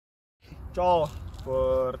Čau,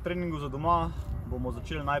 pri treningu za doma bomo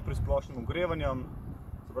začeli najprej s splošnim ogrevanjem,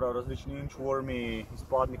 se pravi različni inchwormi,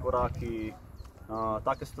 izpadni koraki,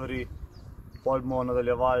 take stvari. Potem bomo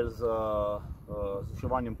nadaljevali z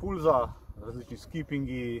zviševanjem pulza, različni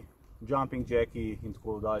skippingi, jumping jacki in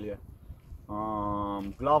tako dalje.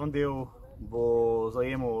 Glaven del bo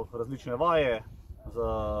zajemal različne vaje za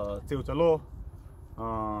cel telo,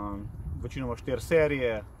 večinoma 4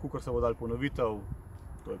 serije, kolikor se bo dalo ponovitev,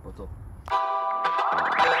 to je pa to.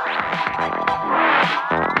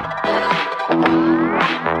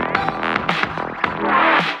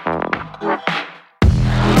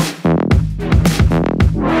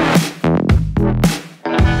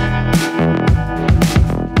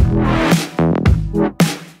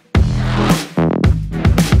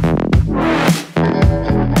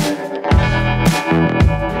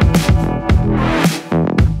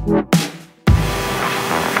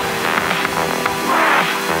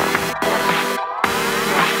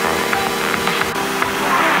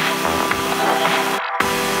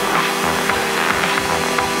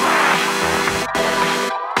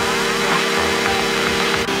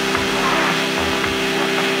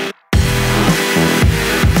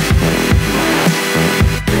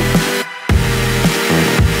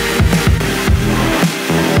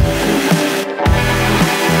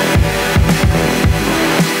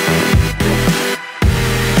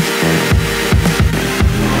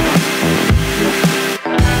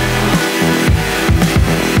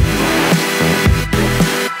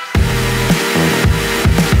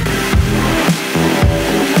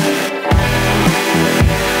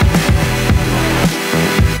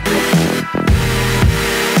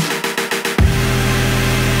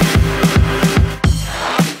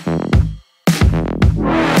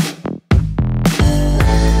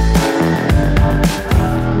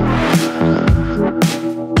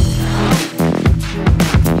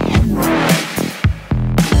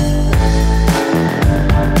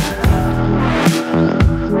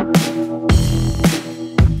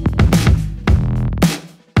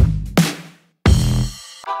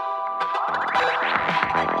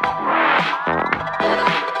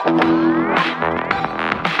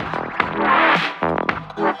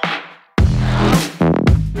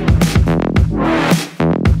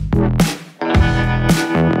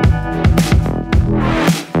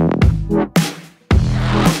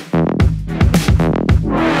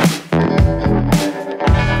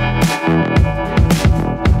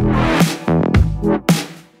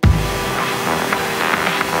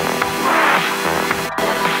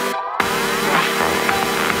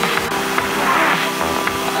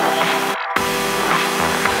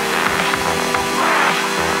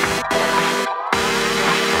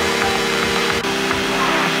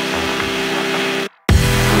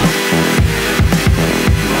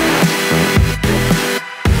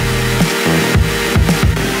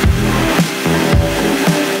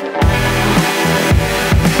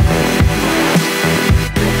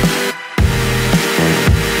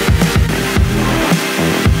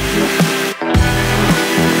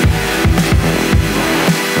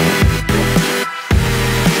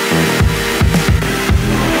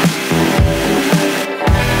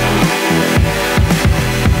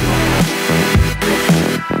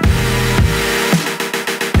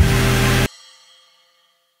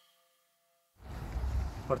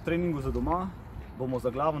 Pri treningu za doma bomo za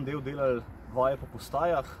glaven del delali vaje po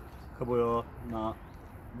postajah, ki bojo na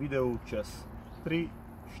videu čez 3,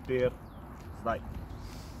 4, zdaj.